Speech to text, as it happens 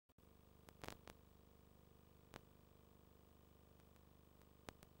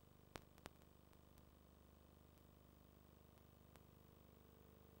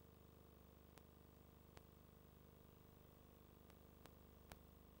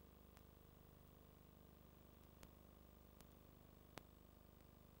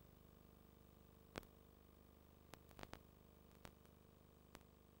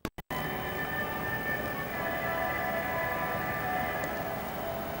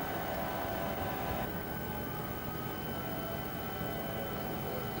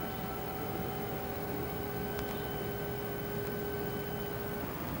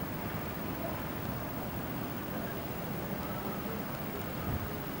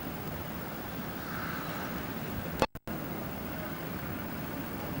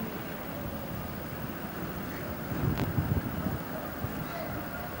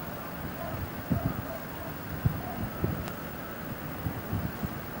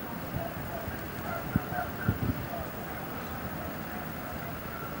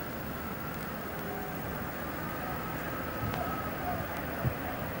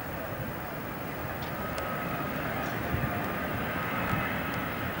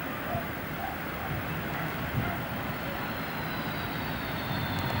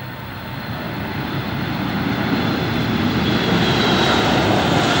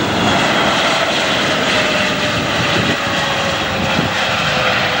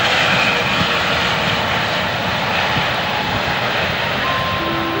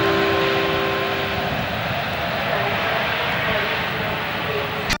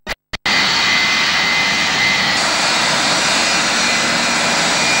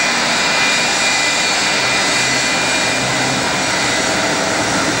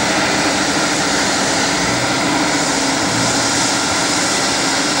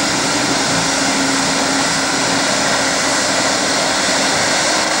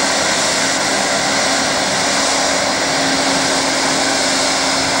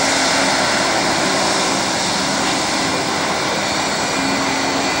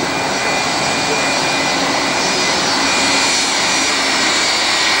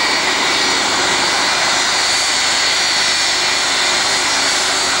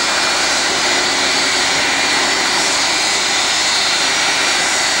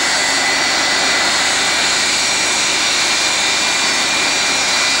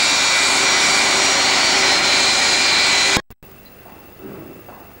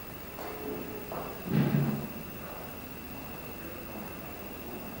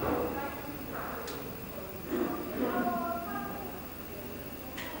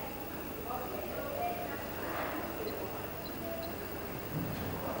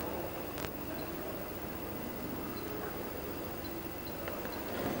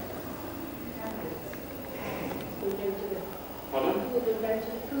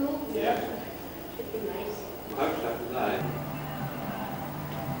Yeah. Should be nice. I hope so today.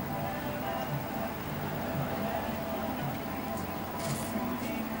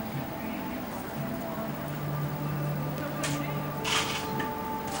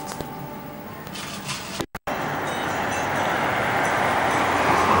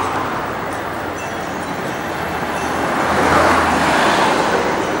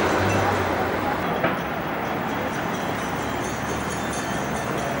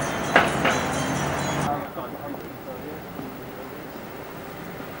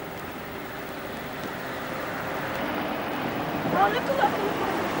 Oh, look at that.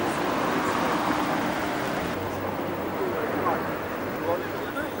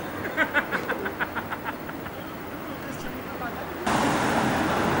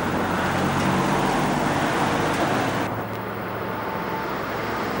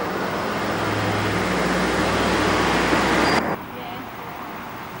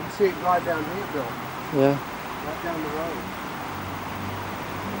 See it right down here, Bill. Yeah. Right down the road.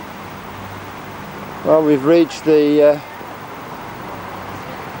 Well, we've reached the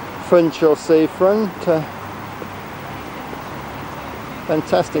Funchal seafront.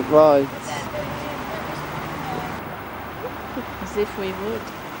 Fantastic ride. As if we would.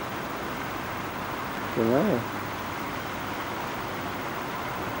 You know.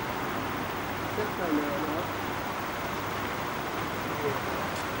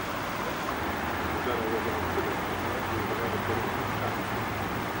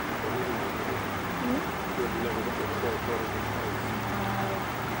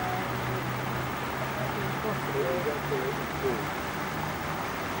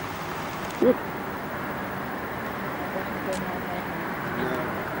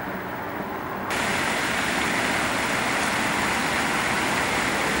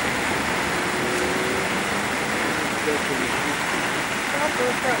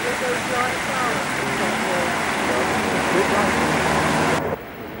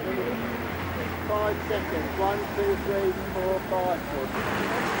 Five seconds. 1, 2, 3, 4, 5, 4.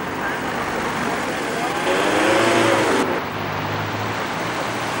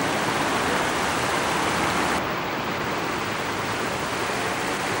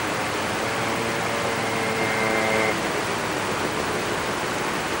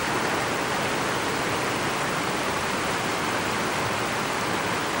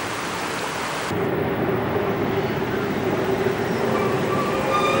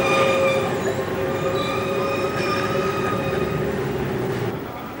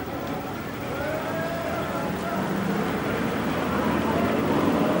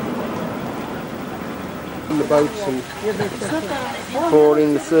 The boats and Fall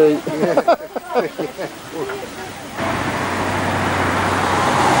in the sea.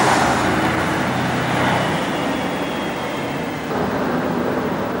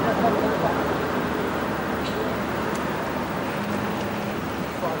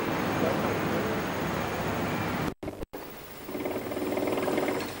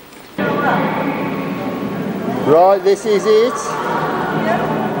 Right, this is it.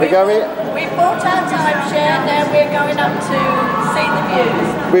 We're going. We bought our timeshare, now we're going up to see the views.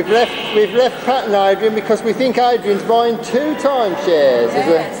 We've left Pat and Adrian because we think Adrian's buying 2 timeshares.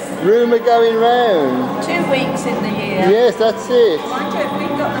 Yes. There's a rumour going round. 2 weeks in the year. Yes, that's it. Mind you, if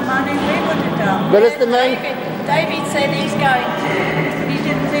we'd got the money, we would have done. But as the man, David said he's going to. He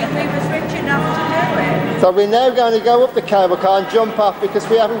didn't think we was rich enough to do it. so we're now going to go up the cable car and jump off because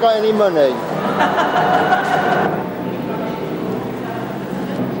we haven't got any money.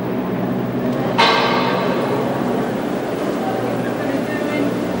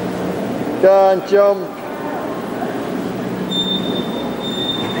 Go and jump.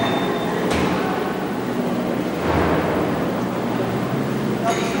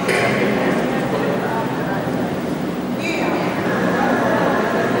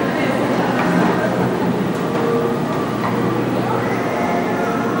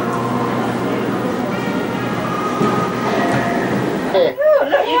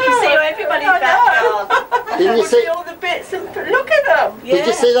 You can see everybody's backyard. Didn't you see? all the bits and look at them. Did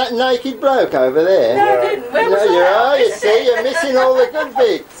you see that naked bloke over there? No, I didn't. Where was No, you that? are. You see, you're missing all the good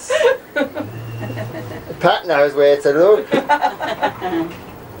bits. Pat knows where to look.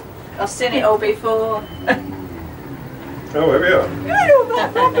 I've seen it all before. Oh, here we are. Look at all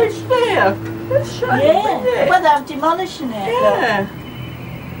that rubbish there. That's shame, isn't it? Well, they're demolishing it. Yeah.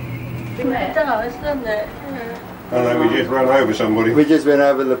 It does, doesn't it? Oh no, we just ran over somebody. We just went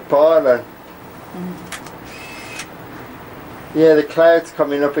over the pylon. Yeah, the cloud's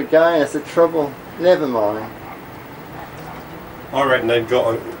coming up again. That's the trouble. Never mind. I reckon they'd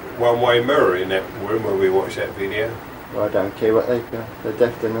got a one-way mirror in that room where we watched that video. Well, I don't care what they've got. They're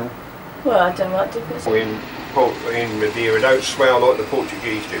deaf to know. Well, I don't know what difference. In Madeira don't smell like the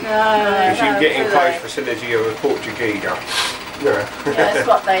Portuguese do. No, Because you get in do close they? vicinity of a Portuguese. Yeah. That's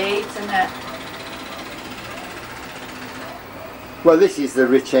what they eat, isn't it? Well, this is the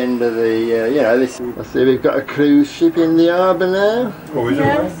rich end of the, you know, this. I see we've got a cruise ship in the harbour now. Oh, is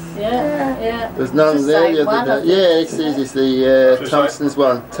Yes, yeah. There's none It's the there same the one, other I day. think. Yeah, it's the Thompson's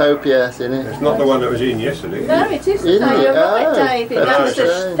one. Topias in it. It's not the one that was in yesterday. No, it isn't. Isn't No, it? you're right, Oh, David. that's That was, a a,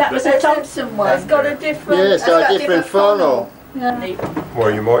 shame. that was a Thompson one. It's got a different. Yeah, it's got a different funnel. Yeah.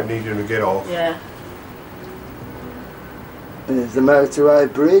 Well, you might need him to get off. Yeah. There's the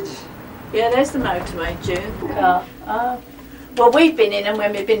motorway bridge. Yeah, there's the motorway, June. Well, we've been in them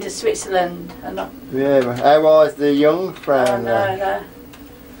when we've been to Switzerland. And Yeah, but how was the young Frau? no.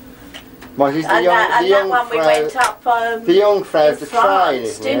 What is the And young, that, the and young that one we Frau? went up The young Frau's in the train, France,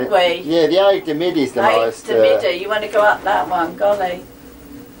 isn't didn't it? we? Yeah, the Aide de Midi's the Eight most. to Midi. You want to go up that one, golly.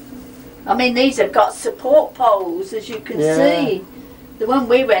 I mean, these have got support poles, as you can see. The one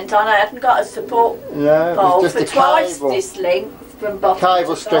we went on, I hadn't got a support No, pole it was for just a twice cable. this length from bottom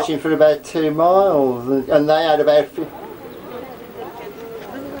Cable to top. stretching for about 2 miles, and they had about 50.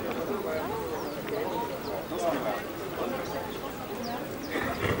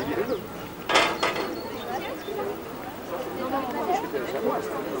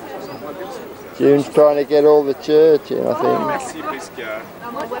 June's trying to get all the church in, I think.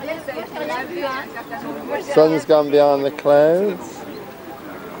 Sun's gone behind the clouds.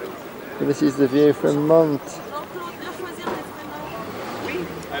 This is the view from Mont.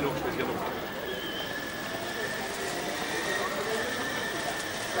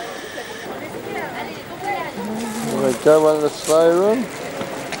 We go on the slow run.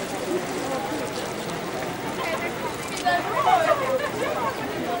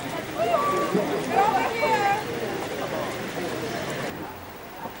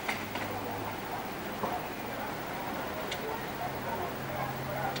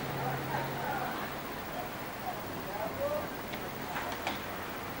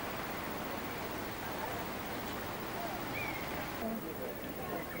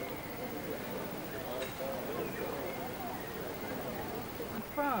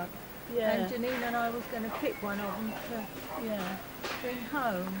 France. Yeah. And Janine and I was going to pick one of them to bring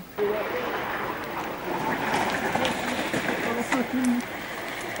home.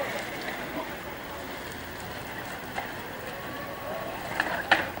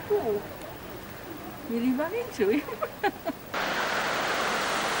 Oh, really run into him.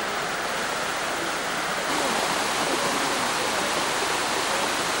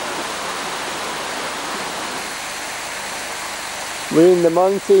 We're in the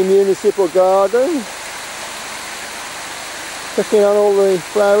Monty Municipal Garden, checking on all the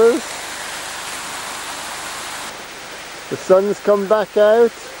flowers. The sun's come back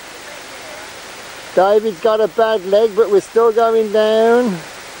out. David's got a bad leg, but we're still going down.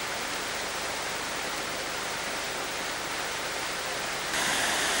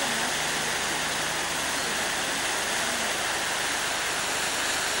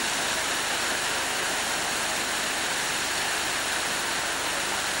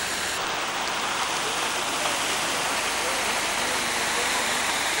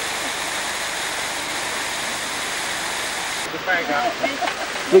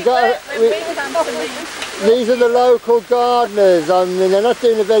 These are the local gardeners. I mean, they're not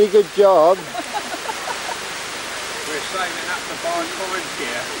doing a very good job. We're saving up to buy coins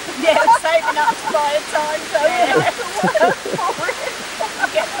here. Yeah, we're saving up to buy a time, so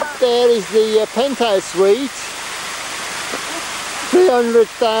There is the penthouse suite.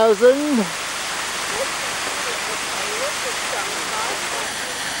 300,000.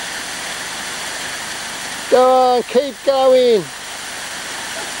 Go on, keep going.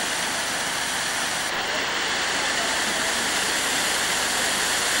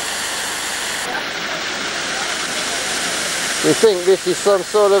 We think this is some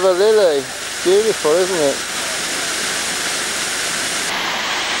sort of a lily. Beautiful, isn't it?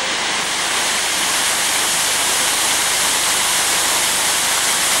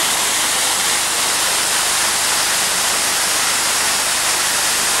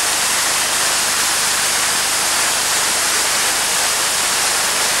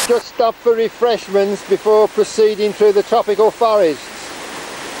 Just stop for refreshments before proceeding through the tropical forests.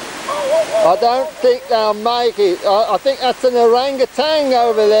 I don't think they'll make it. I think that's an orangutan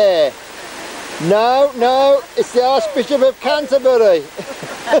over there. No, no, it's the Archbishop of Canterbury.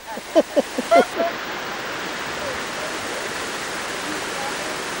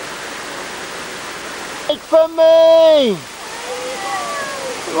 Wait for me!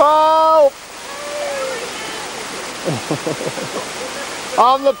 Wow!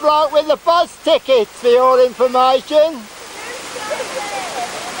 I'm the bloke with the bus tickets for your information.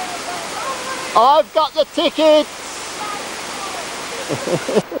 I've got the tickets.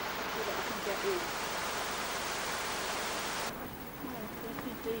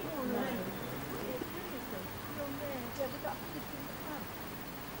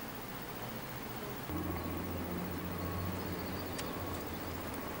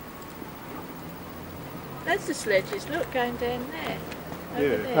 There's the sledges, look, going down there.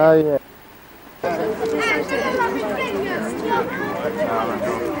 Over there. Oh yeah.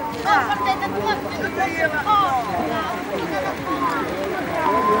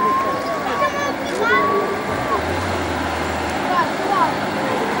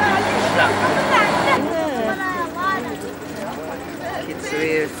 Kids are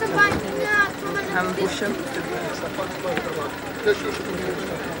here to ambush them.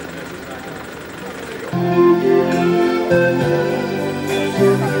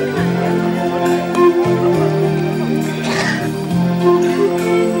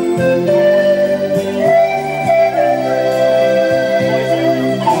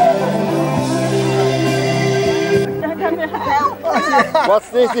 What's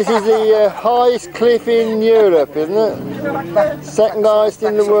this? This is the highest cliff in Europe, isn't it? Second highest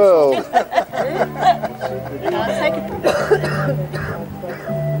in the world.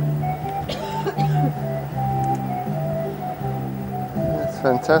 That's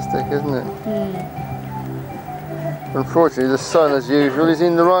fantastic, isn't it? Unfortunately, the sun, as usual, is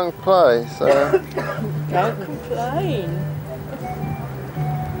in the wrong place. So. Don't complain.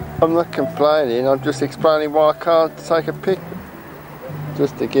 I'm not complaining, I'm just explaining why I can't take a picture.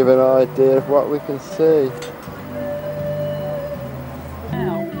 Just to give an idea of what we can see.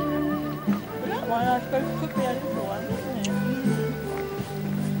 Ow. That one I suppose could be a little one, isn't it?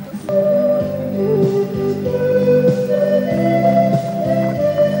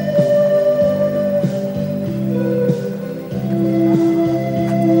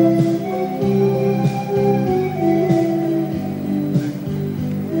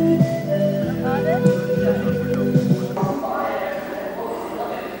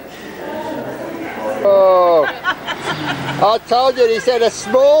 Oh, I told you, he said a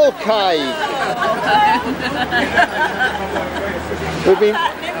small cave.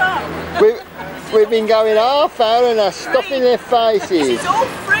 We've been going half hour and they're stuffing their faces. It's all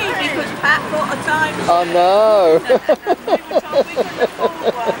free because Pat bought a time. I know.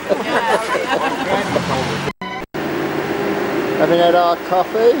 Having had our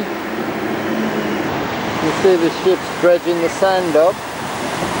coffee. You see the ships dredging the sand up,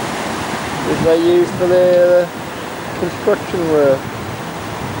 which they use for their construction work.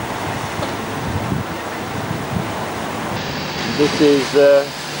 This is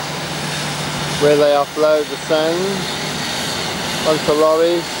where they offload the sand onto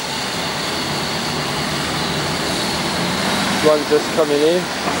lorries. One's just coming in.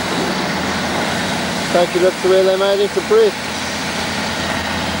 Take it up to where they're made into bricks.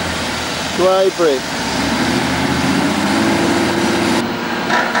 Grey bricks.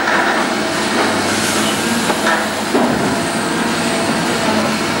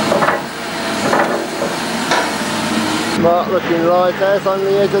 Smart looking lighthouse on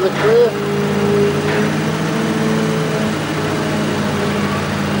the edge of the cliff.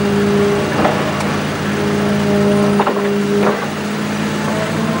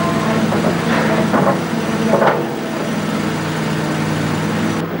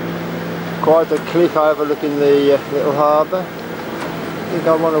 Quite a cliff overlooking the little harbour. I think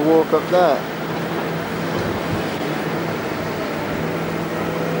I want to walk up that.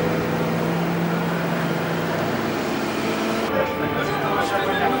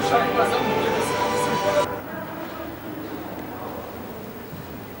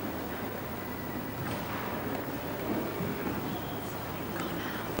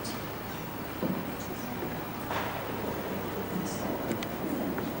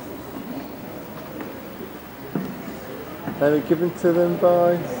 They were given to them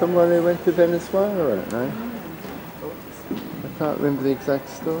by someone who went to Venezuela, I don't know. I can't remember the exact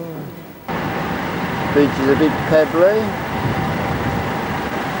story. Beach is a bit pebbly.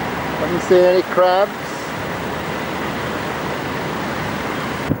 Haven't seen any crabs.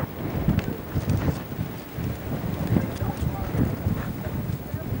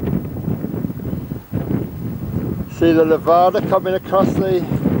 See the Nevada coming across the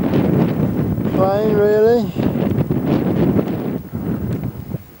plain, really.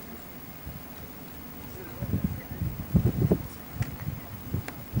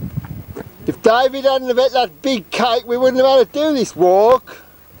 If David hadn't have ate that big cake, we wouldn't have had to do this walk.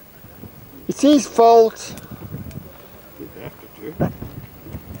 It's his fault.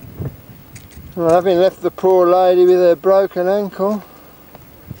 Well, having left the poor lady with her broken ankle,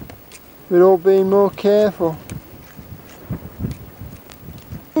 we'd all been more careful.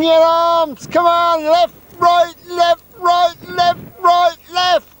 Your arms, come on, left, right, left, right, left, right,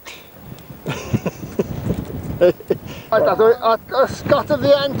 left. I thought a Scot of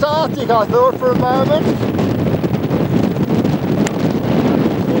the Antarctic, I thought for a moment.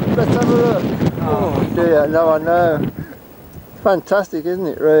 Let's have a look. Oh dear, no, I know. Fantastic, isn't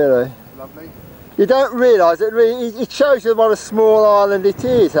it, really? Lovely. You don't realise it really, it shows you what a small island it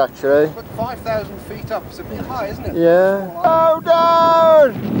is, actually. But 5,000 feet up is a bit high, isn't it? Yeah. Oh,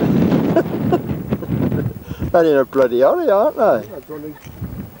 down! They're in a bloody hurry, aren't they?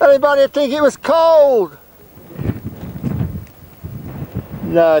 Anybody think it was cold?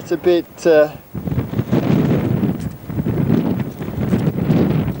 No, it's a bit...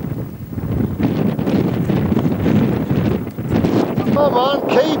 Come on,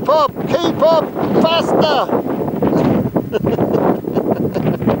 keep up, faster!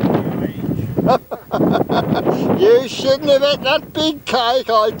 You shouldn't have ate that big cake,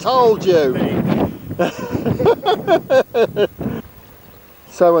 I told you.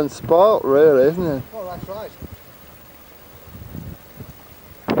 So unspoilt, really, isn't it? Oh, that's right.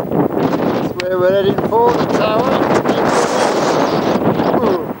 That's where we're heading for, the tower.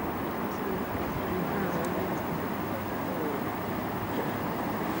 Ooh.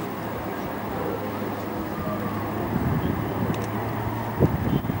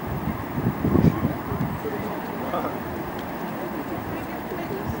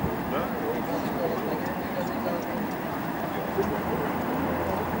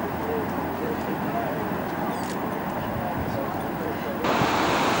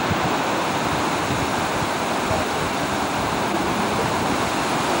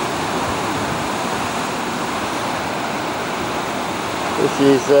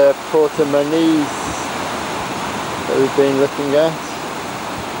 This is Porto Muniz that we've been looking at.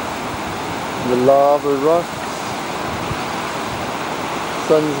 The lava rocks.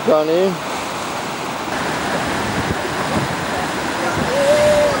 Sun's gone in.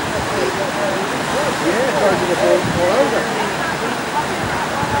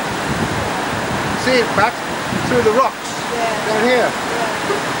 See it, Pat? Through the rocks. Down here.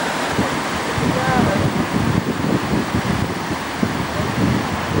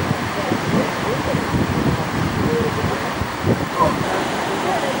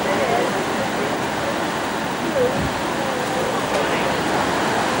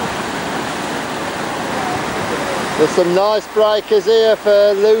 There's some nice breakers here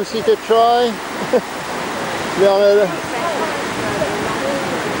for Lucy to try. Be on her.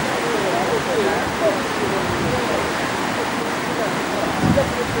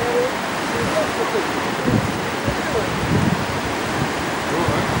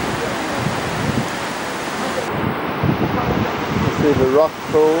 See the rock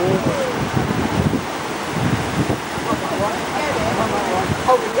pool.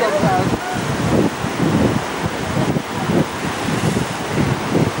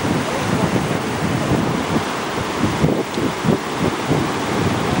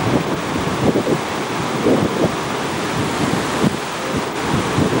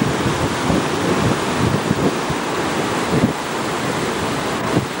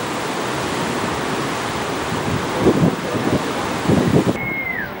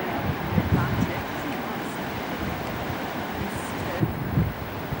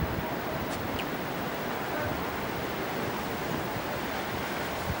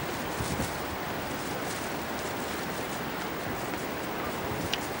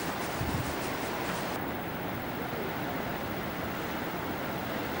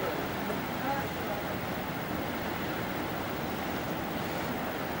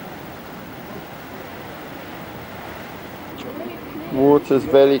 Water's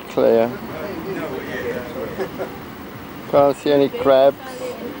very clear. Can't see any crabs.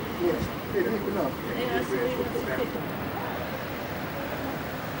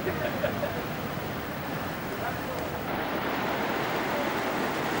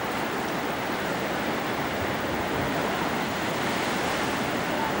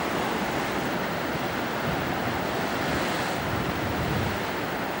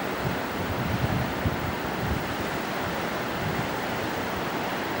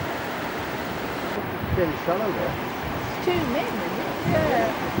 Getting shallow there. It's 2 men, isn't it? Yeah.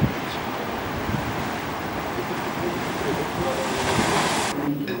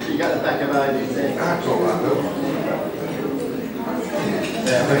 You got the back of Ivy's there. That's all right, though.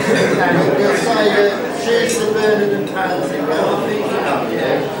 We'll say cheers to Bernard and Pansy. Well, I'm thinking of you.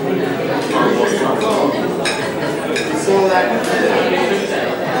 Saw that.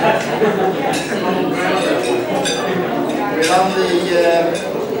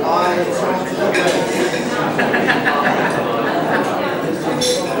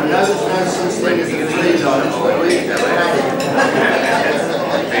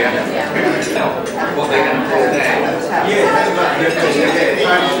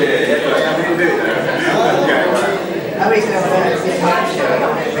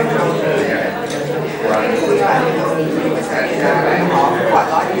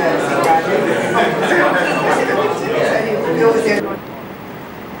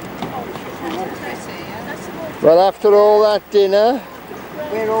 after all that dinner,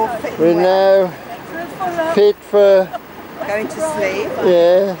 We're all fit we're and well. now fit for... Going to sleep.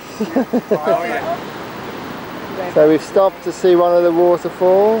 Yes. So we've stopped to see one of the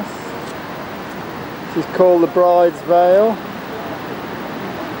waterfalls. This is called the Bride's Vale.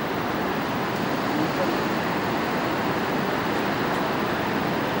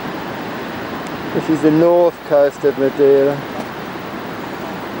 This is the north coast of Madeira.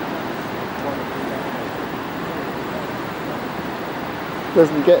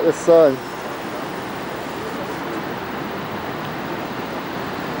 Doesn't get the sun.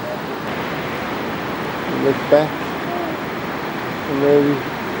 Look back from where we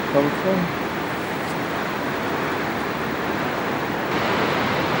come from.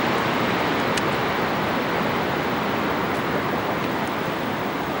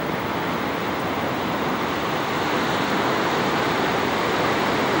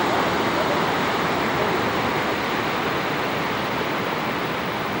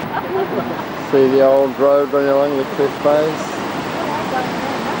 See the old road running along the cliff face.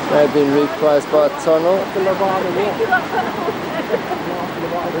 They've been replaced by a tunnel.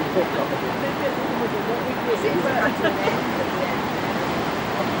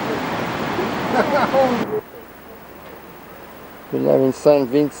 We're now in Saint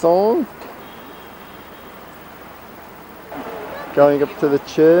Vincent. Going up to the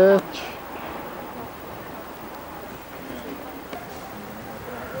church.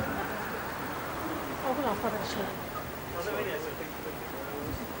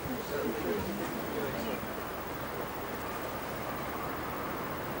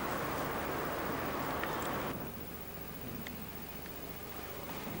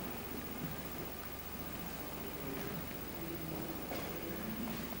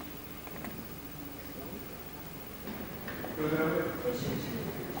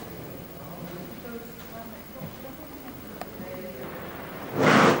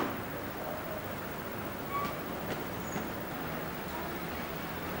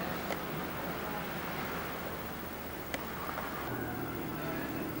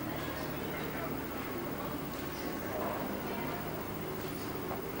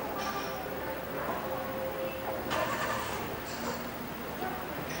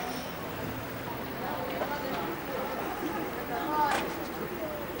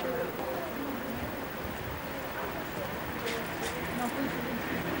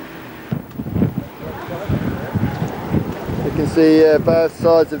 You can see both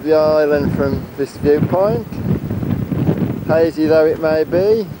sides of the island from this viewpoint, hazy though it may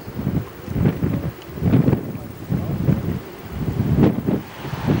be.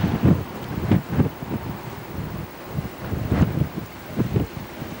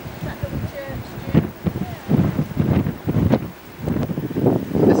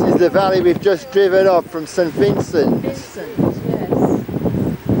 This is the valley we've just driven up from St. Vincent.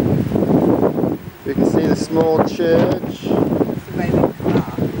 You can see the small church.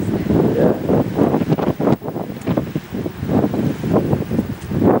 Yeah.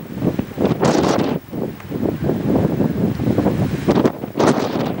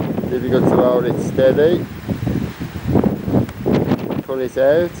 Difficult to hold it steady. Pull it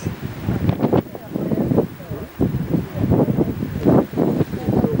out.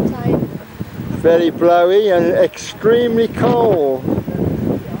 Very blowy and extremely cold.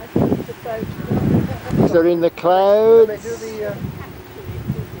 They're in the clouds.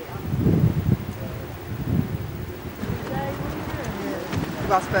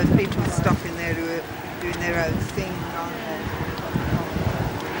 Well, I suppose people are stopping there who are doing their own thing, aren't they?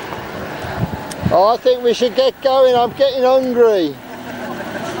 Oh, I think we should get going. I'm getting hungry.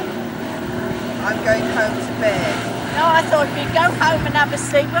 I'm going home to bed. No, I thought we'd go home and have a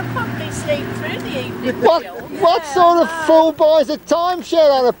sleep. We'll probably sleep through the evening. What sort of fool buys a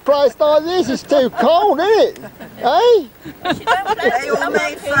timeshare on a place like this? It's too cold, isn't it? Eh? They all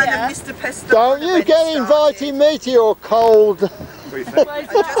made fun of Mr. Pesto. Don't you get inviting me to your cold... I just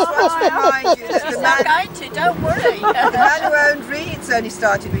want to remind you that the man, don't worry. the man who owned Reeds only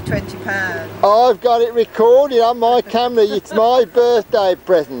started with £20. I've got it recorded on my camera. It's my birthday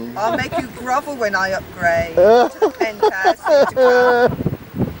present. I'll make you grovel when I upgrade to the penthouse. To come.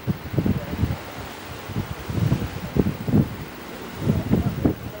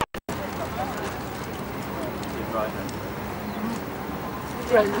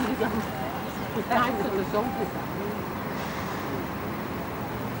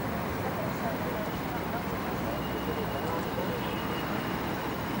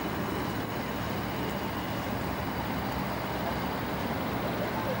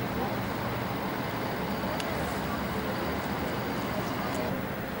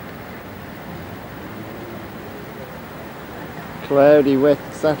 Cloudy, wet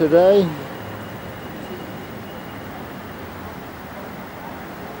Saturday.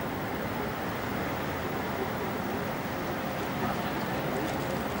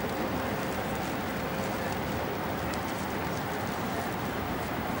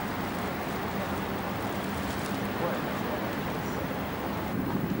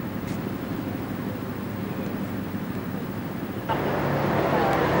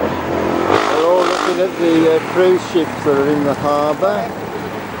 At the cruise ships that are in the harbour.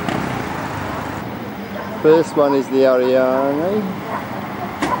 First one is the Ariane.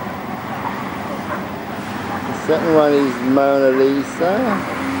 The second one is Mona Lisa.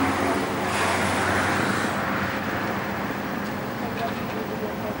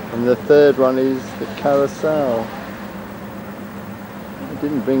 And the third one is the Carousel. They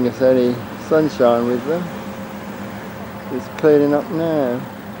didn't bring us any sunshine with them. It's cleaning up now.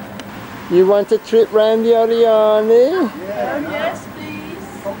 You want a trip round the Ariane? Yeah. Yes, please.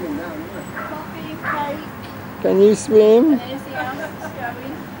 Coffee and cake. Can you swim? And anything else that's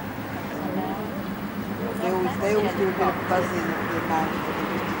going? They always do a bit of buzzing at the mouth.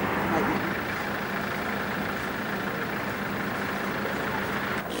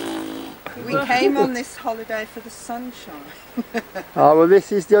 We came on this holiday for the sunshine. Oh, well,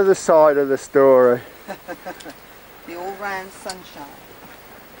 this is the other side of the story. The all-round sunshine.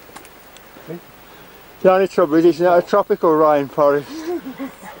 The only trouble is it's not a tropical rainforest.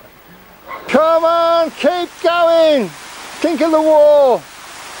 Come on, keep going! Think of the war!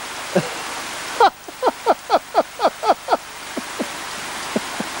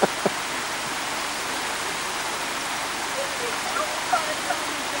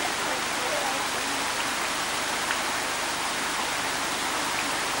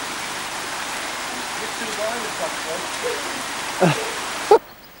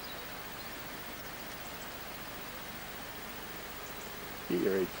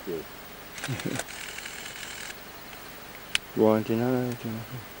 Your age good. Winding on.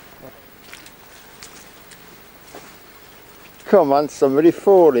 Come on, somebody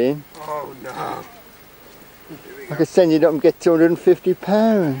fall in. Oh no. I could send you up and get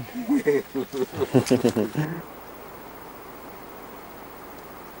 £250. There's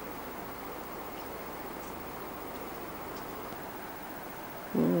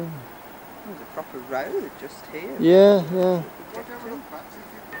a proper road just here. Yeah, yeah.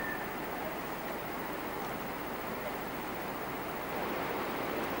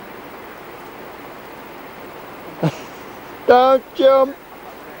 Don't jump!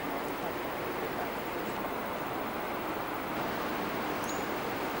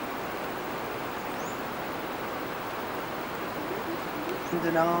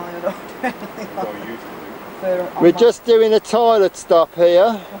 We're just doing a toilet stop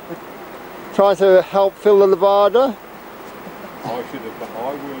here, trying to help fill the Levada. I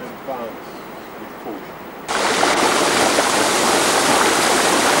will advance with caution.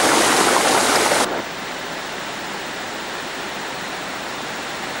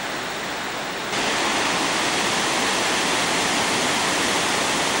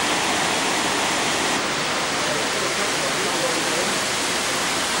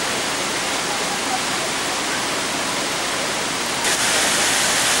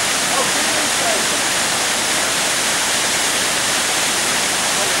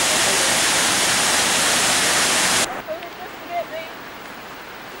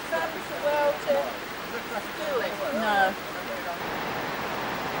 No.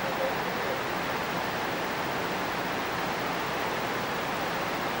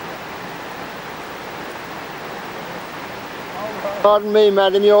 Pardon me,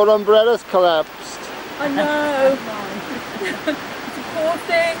 madam, your umbrella's collapsed. I know. It's a poor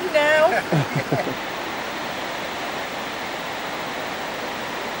thing now.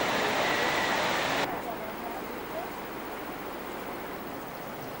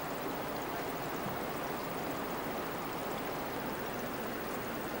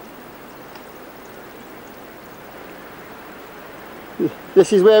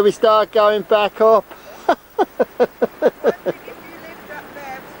 This is where we start going back up.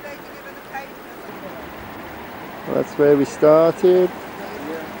 That's where we started.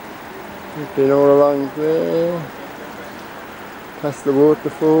 We've been all along there, past the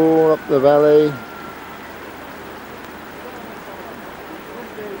waterfall, up the valley.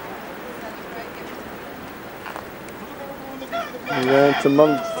 And down to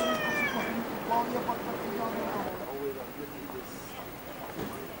Monk.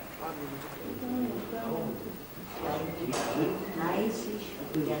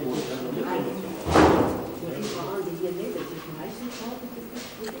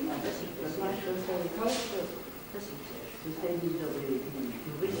 We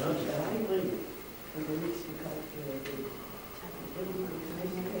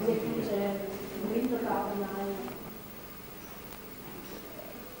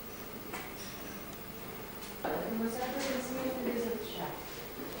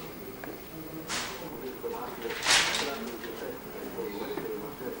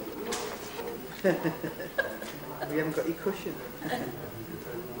haven't got your cushion.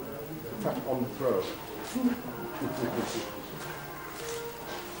 Tap on the throat.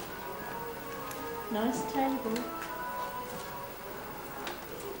 Nice table.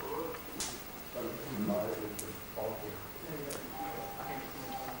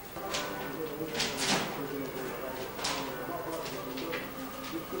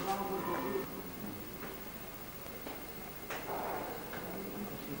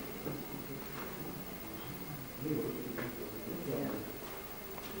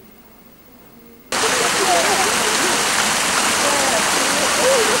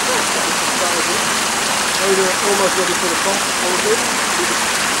 Almost ready for the pump. All good.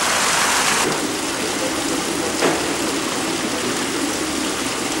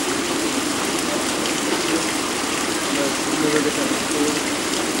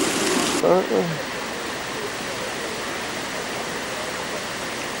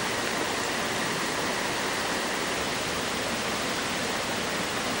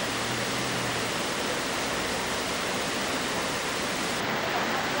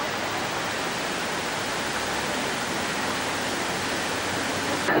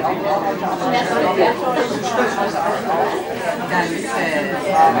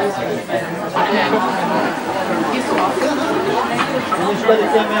 Ich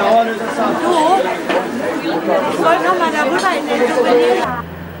wollte noch mal darüber in den Souvenir.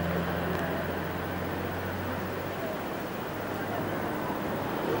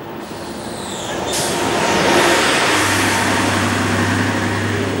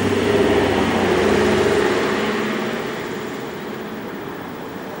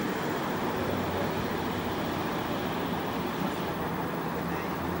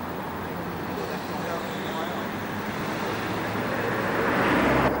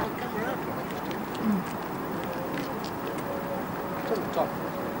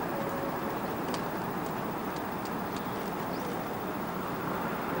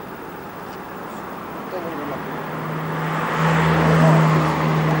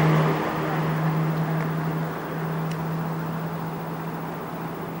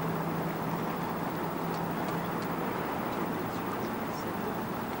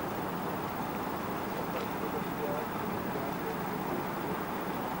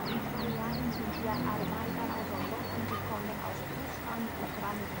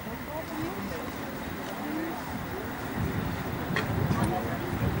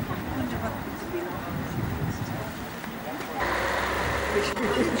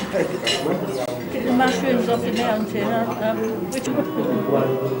 Get the mushrooms off the mountain. Which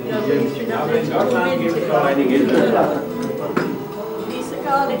Piece of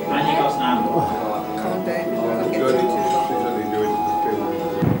garlic bread. Calm down. I'll get through to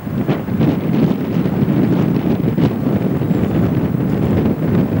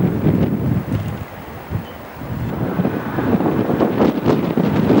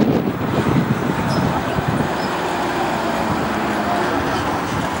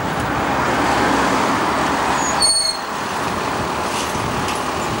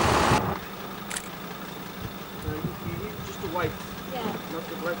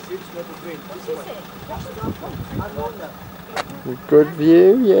Good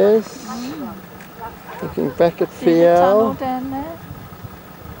view, yes. Looking back at Fiel. Down there.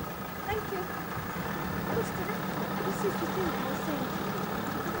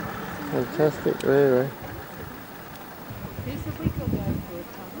 Fantastic, really.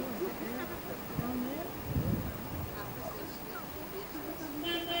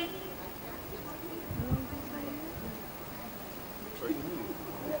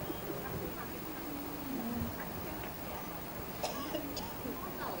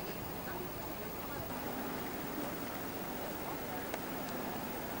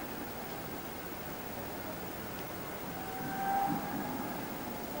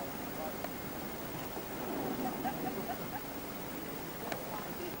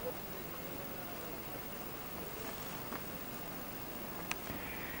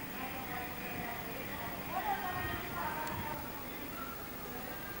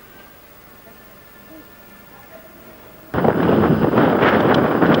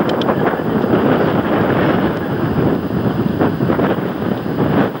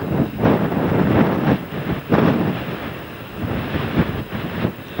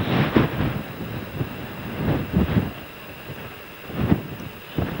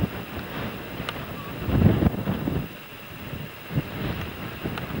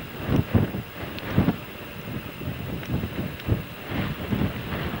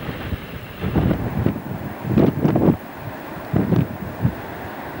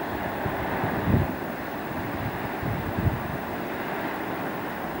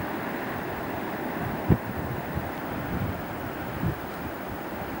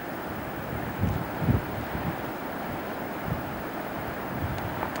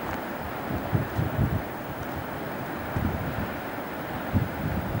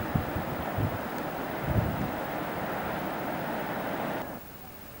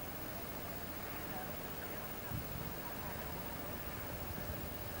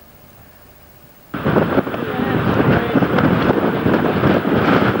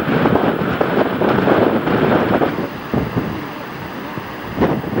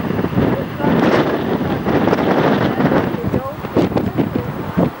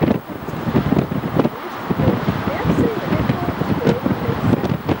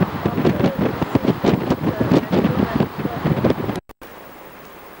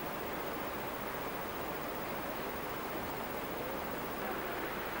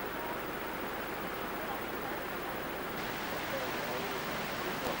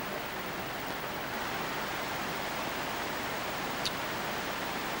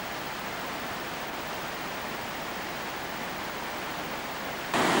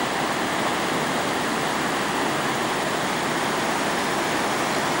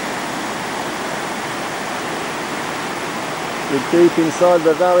 We're deep inside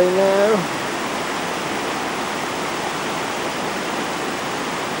the valley now.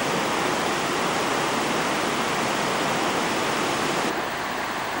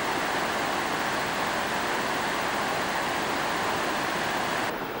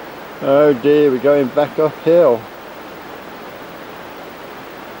 Oh dear, we're going back uphill.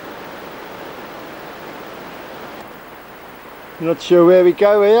 Not sure where we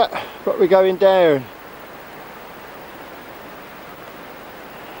go yet, but we're going down.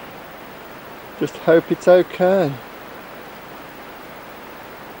 Just hope it's okay.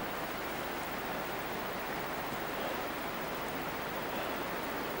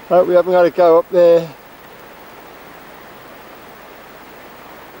 Hope we haven't got to go up there.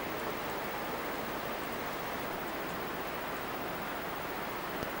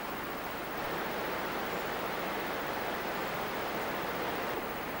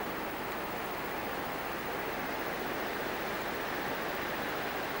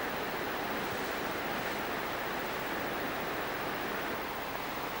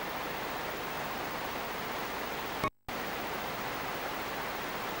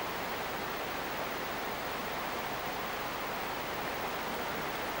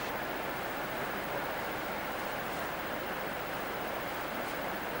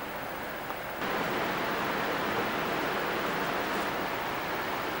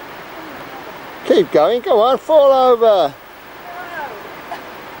 Keep going, go on, fall over.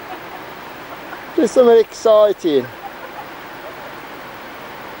 Do something exciting.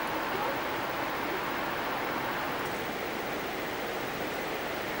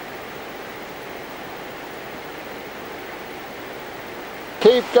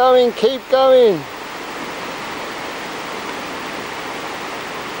 Keep going, keep going.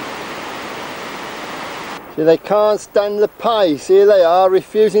 See, they can't stand the pace. Here they are,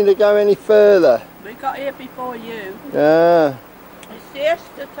 refusing to go any further. We got here before you. Yeah. It's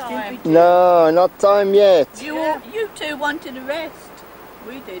siesta time. No, not time yet. You two wanted a rest.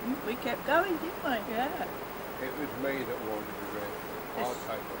 We didn't. We kept going, didn't we? Yeah. It was me that wanted to rest. I'll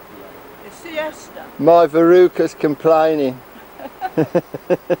take off later. It's siesta. My Veruca's complaining.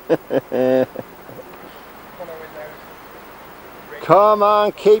 Come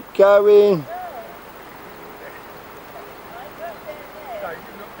on, keep going.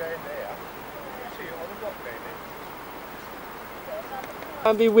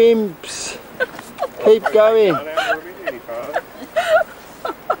 Don't be wimps. Keep going.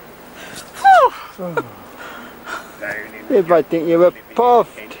 Everybody think you were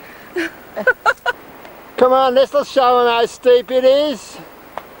puffed. Come on, this will show them how steep it is.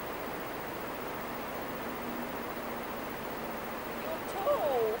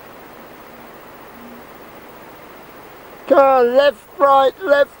 Come on, left, right,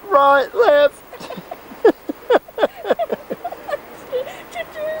 left.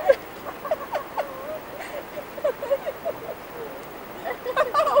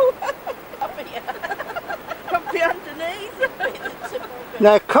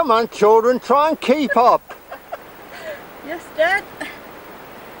 Now come on children, try and keep up. Yes, Dad.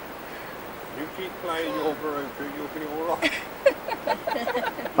 You keep playing your Veruca, you'll be alright.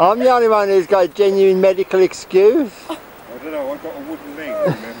 I'm the only one who's got a genuine medical excuse. I don't know, I've got a wooden leg,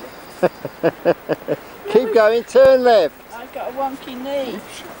 remember? Keep going, turn left. I've got a wonky knee.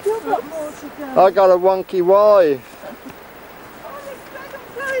 You've got more to go. I got a wonky wife. Oh, there's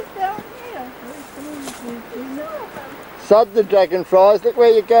dragonflies down here. Sod the dragonflies, look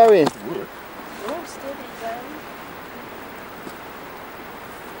where you're going. Oh, steady down.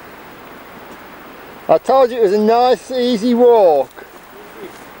 I told you it was a nice easy walk.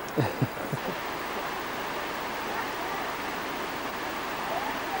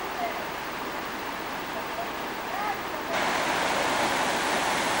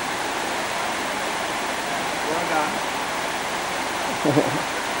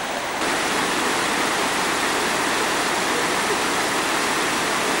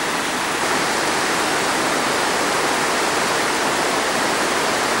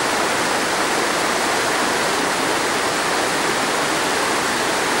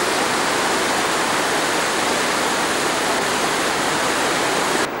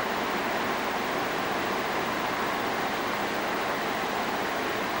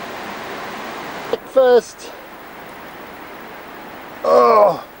 First.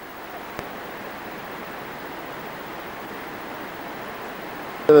 Oh.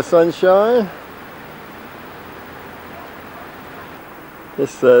 The sunshine.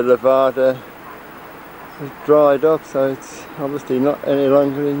 This lavada has dried up, so it's obviously not any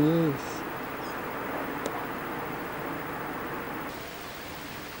longer in use.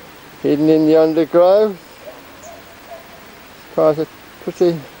 Hidden in the undergrowth. quite a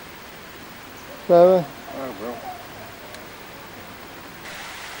pretty flower. Oh well.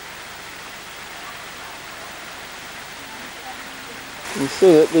 You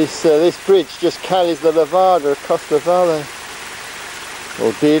see that this bridge just carries the Levada across the valley,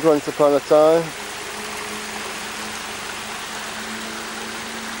 or did once upon a time.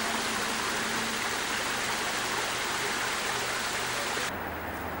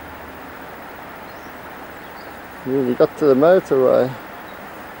 Really got to the motorway.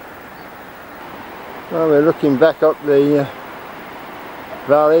 Well, we're looking back up the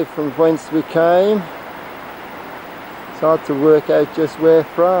valley from whence we came. It's hard to work out just where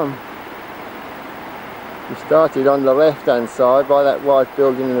from. We started on the left hand side by that white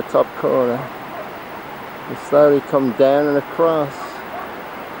building in the top corner. We slowly come down and across.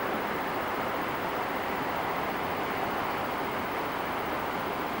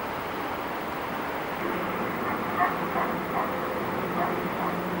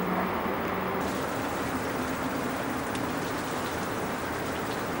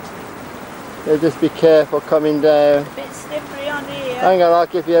 Yeah, just be careful coming down. A bit slippery on here. Hang on, I'll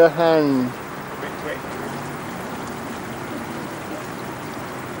give you a hand. Quick, quick.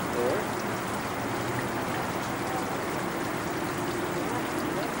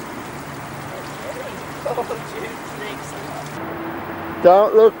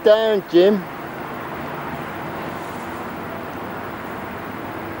 Don't look down, Jim.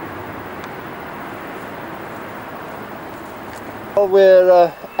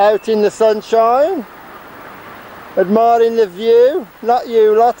 We're out in the sunshine, admiring the view. Not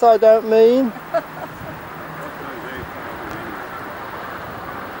you lot, I don't mean.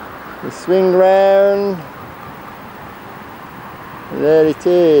 We swing round, and there it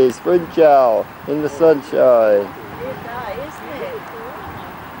is, Funchal in the sunshine.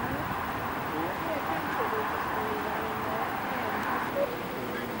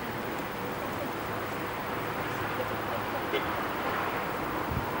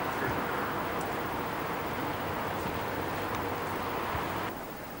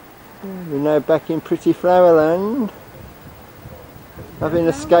 We're now back in pretty Flowerland, having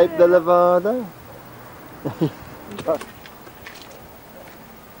escaped the Levada.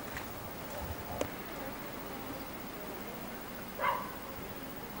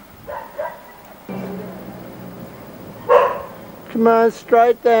 Come on,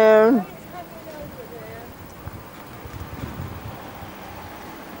 straight down.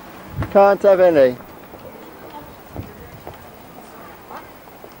 Can't have any.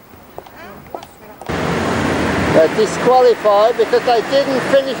 They're disqualified because they didn't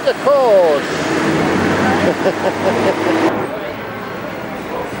finish the course.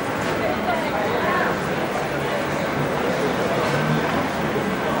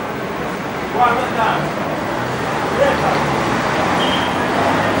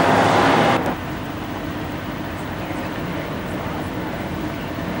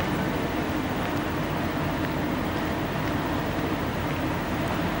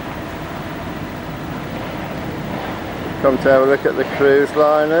 Come to have a look at the cruise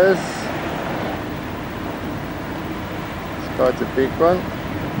liners. It's quite a big one.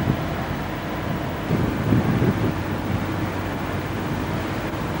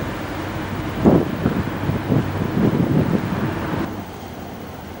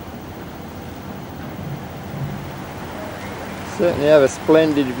 Certainly have a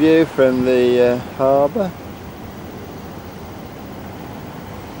splendid view from the harbour.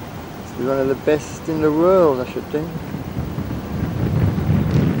 It's one of the best in the world, I should think.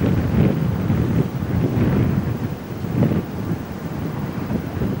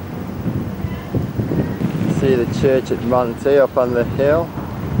 See the church at Monte up on the hill.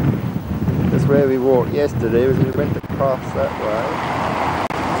 That's where we walked yesterday, as we went across that way.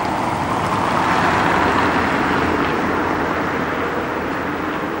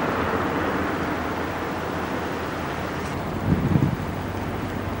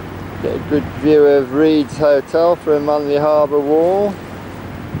 Get a good view of Reed's Hotel from on the harbour wall.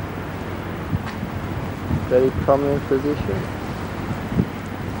 Very prominent position.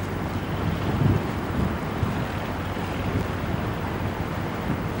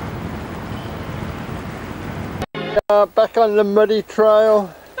 Back on the muddy trail.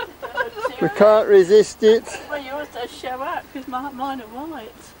 We can't resist it. Well, yours does show up because mine are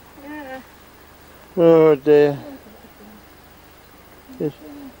white. Yeah. Oh dear.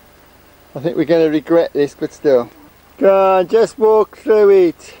 I think we're going to regret this, but still. Go on, just walk through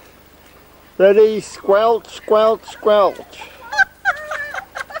it. Ready? Squelch, squelch, squelch.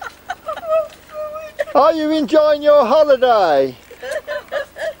 Are you enjoying your holiday?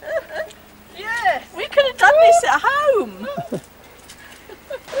 Yes. We could have done this at home.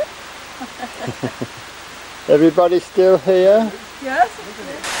 Everybody still here? Yes.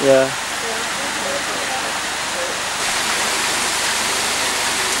 Yeah.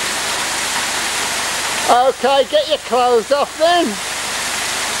 Okay, get your clothes off then.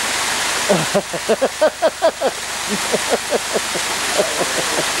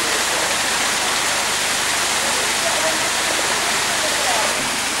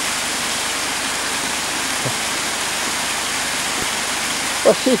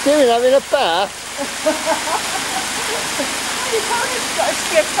 What's she doing, having a bath?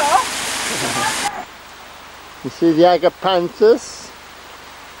 You see the agapanthus?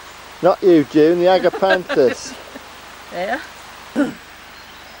 Not you, June, the agapanthus. There.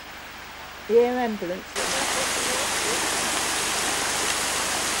 The air ambulance.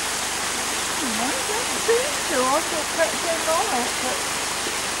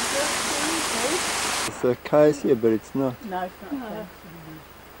 It's acacia, but it's not. No, it's not. No.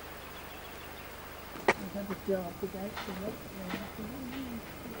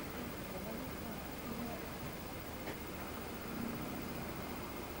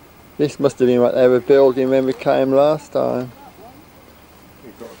 This must have been what they were building when we came last time.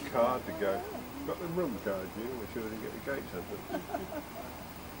 You've got a card to go. You've got the room card, you know, we're sure they get the gates open.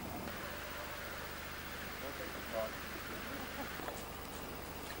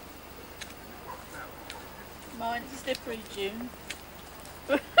 Mine's slippery, June.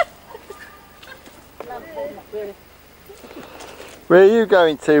 Where are you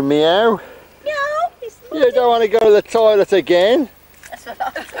going to, Meow? No, it's not. You don't want to go to the toilet again? That's what I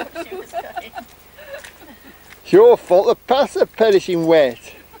thought she was going. It's your fault the paths are perishing wet.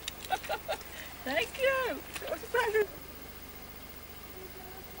 Thank you. What's the matter?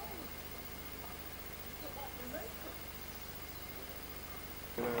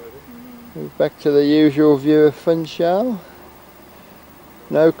 Back to the usual view of Funchal.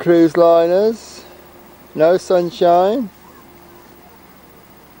 No cruise liners, no sunshine.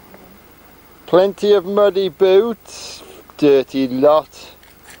 Plenty of muddy boots, dirty lot.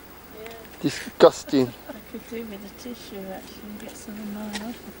 Yeah. Disgusting. I could do with a tissue actually and get some of mine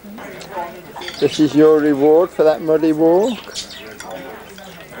off, I think. This is your reward for that muddy walk.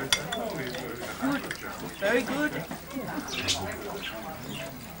 Very good.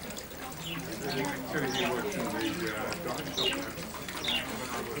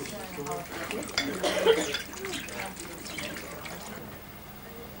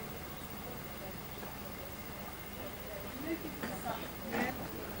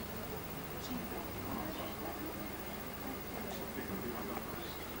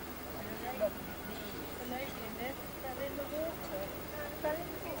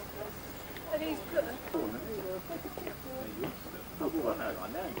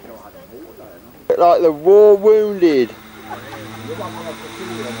 Bit like the war wounded.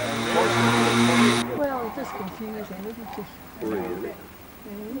 Well, it's just confusing, isn't it? Really?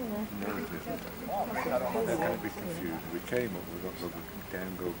 They're going to be confused. We came up, we got to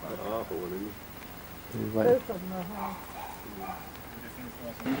down, go back. Half or whatever. Both of them are hard.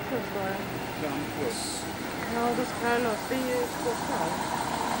 No, das kann noch viel total.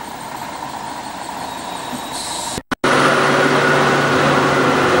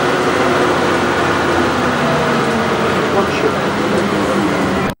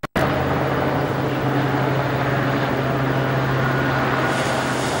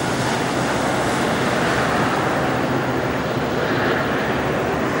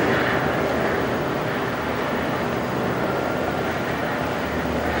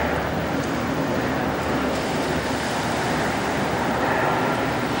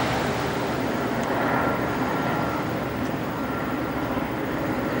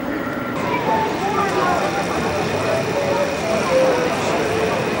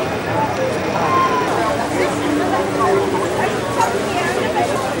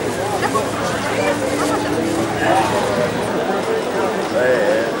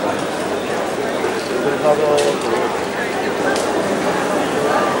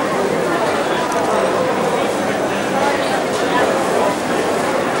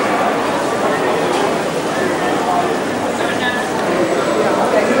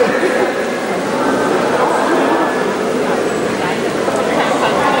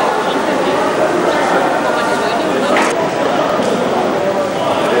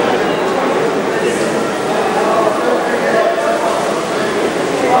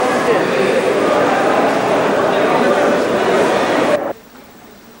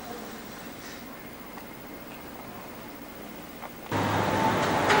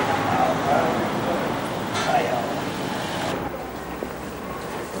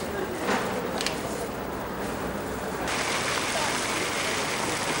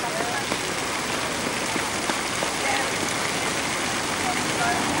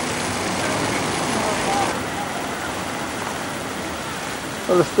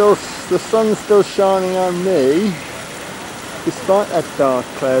 Well, the sun's still shining on me, despite that dark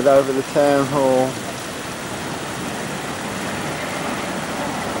cloud over the town hall.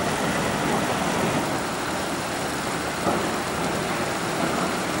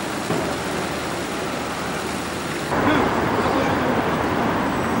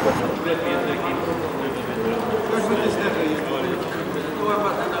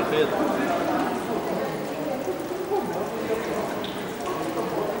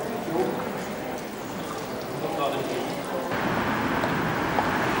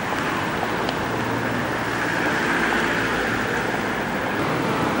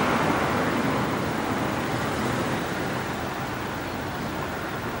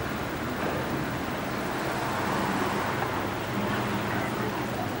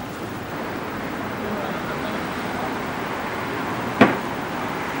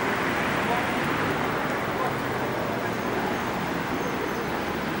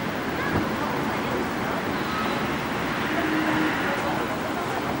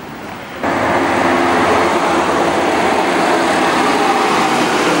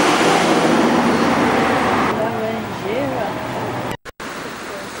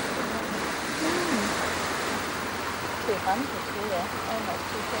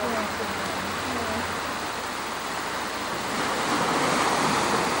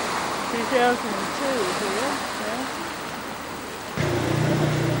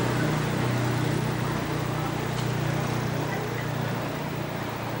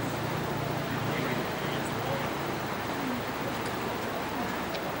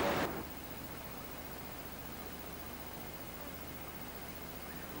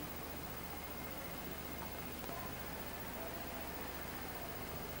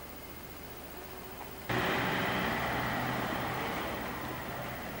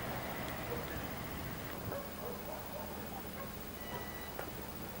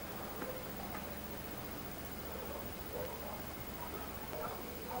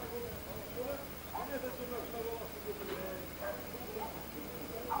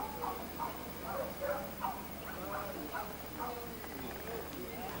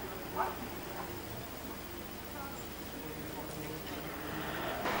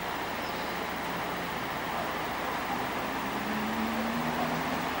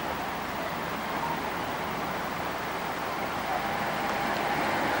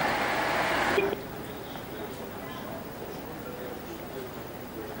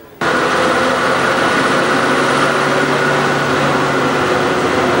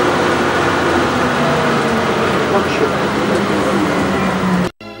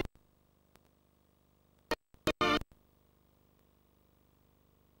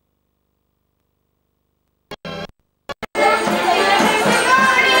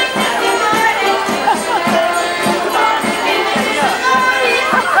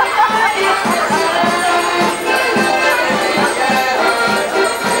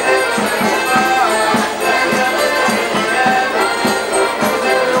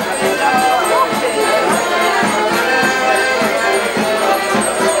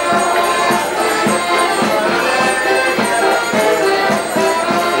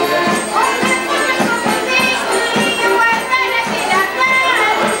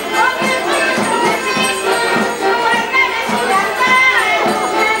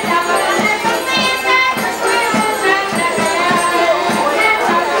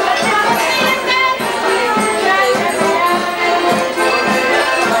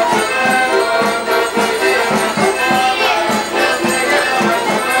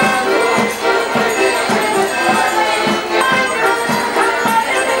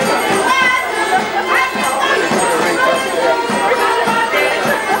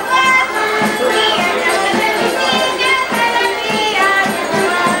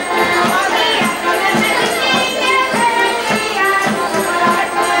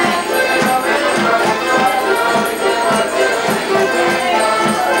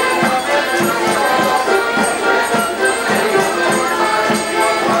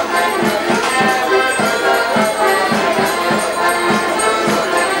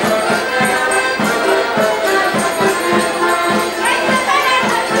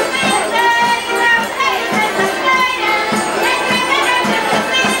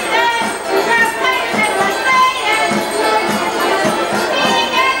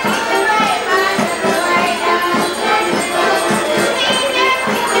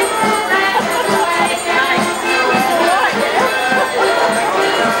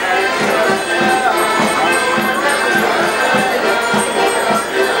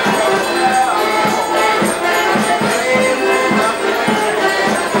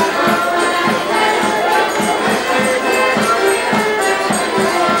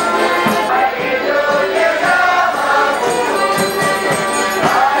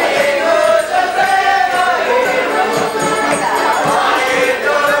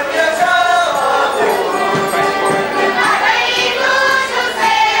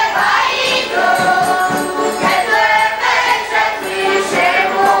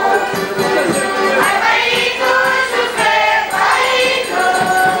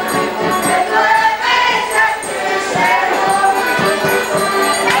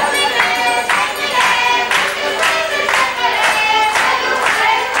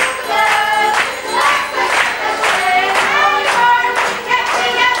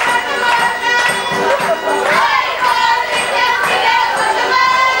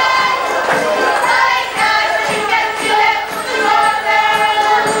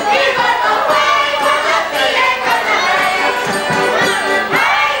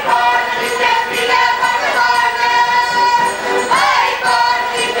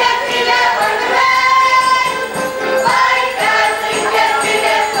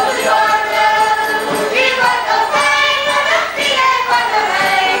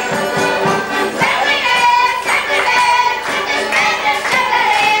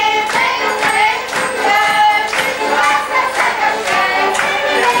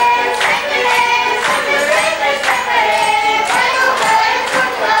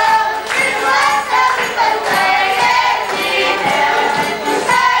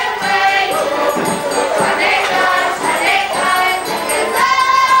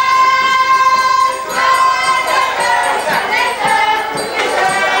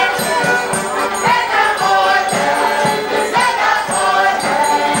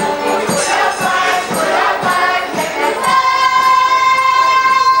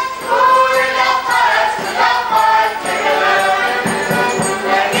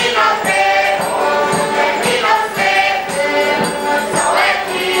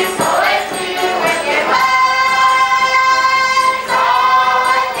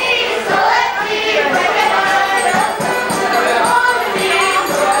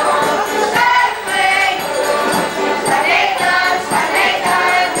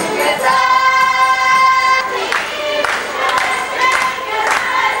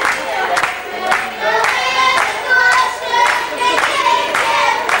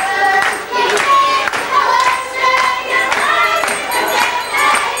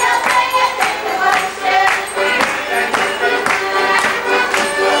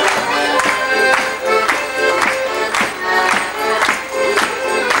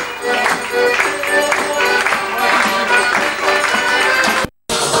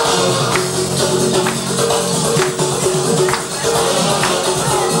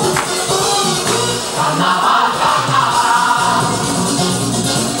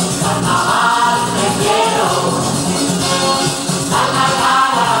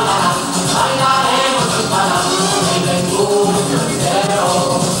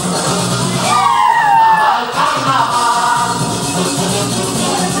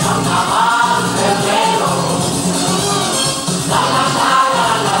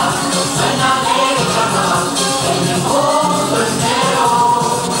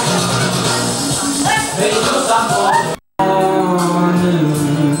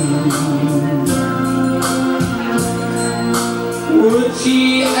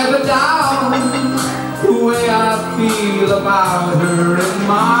 ever doubt the way I feel about her in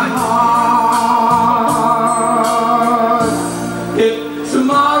my heart. If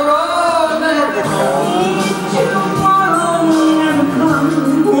tomorrow never comes,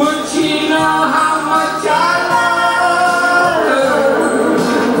 would she know how much I love her?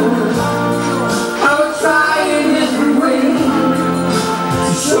 I would try in every way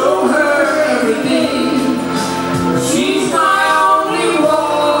to show her everything. She's my only one.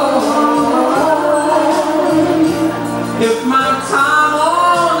 If my time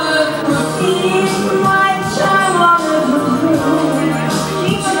on earth was through,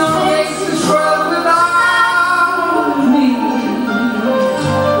 each no makes this world without me.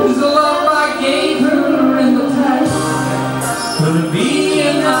 Is the love I gave her in the past gonna be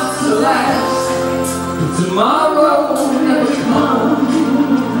enough to last if tomorrow never comes?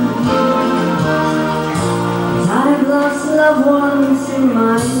 I've lost loved ones in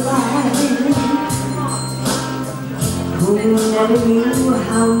my life who never knew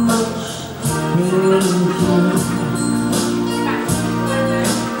how much they mean to me.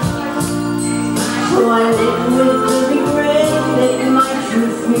 So I live with the regret that my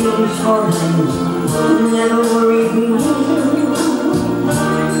true feelings for them never worried me.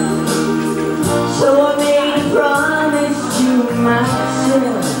 So I made a promise to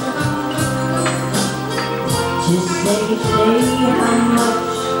myself, just say how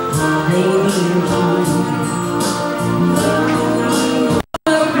much they mean to me.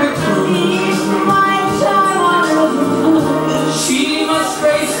 She must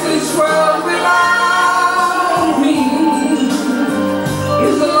face this world without me.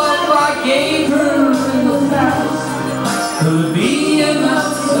 Is the love I gave her in the past gonna be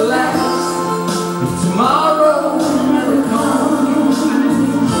enough to last if tomorrow never comes?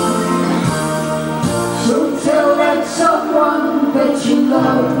 So tell that someone that you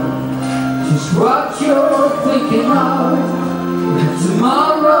love just what you're thinking of if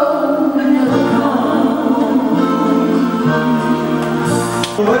tomorrow never comes.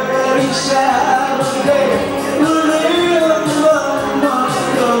 Very Saturday, the little love must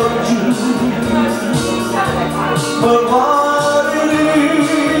love you. But what it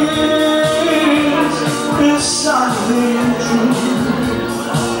is something true.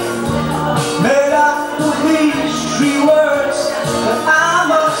 Made up of these three words that I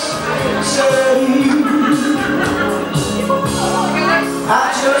must say to you. I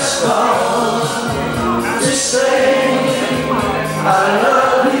just called to say I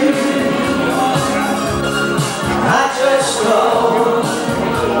love you. I just called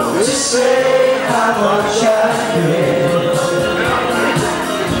to say how much I care.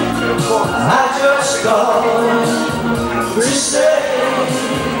 I just called to say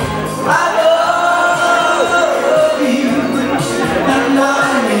I love you, and I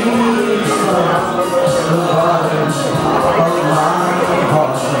mean it from the bottom of my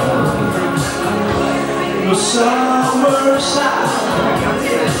heart. The summer side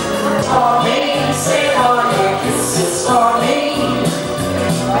For me, save all your kisses for me.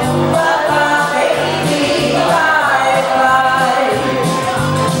 But my baby, bye-bye.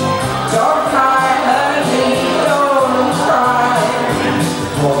 Don't cry, honey, don't cry.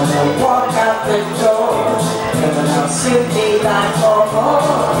 Wanna walk out the door, and I'll simply like for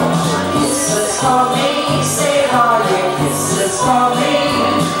more kisses for me.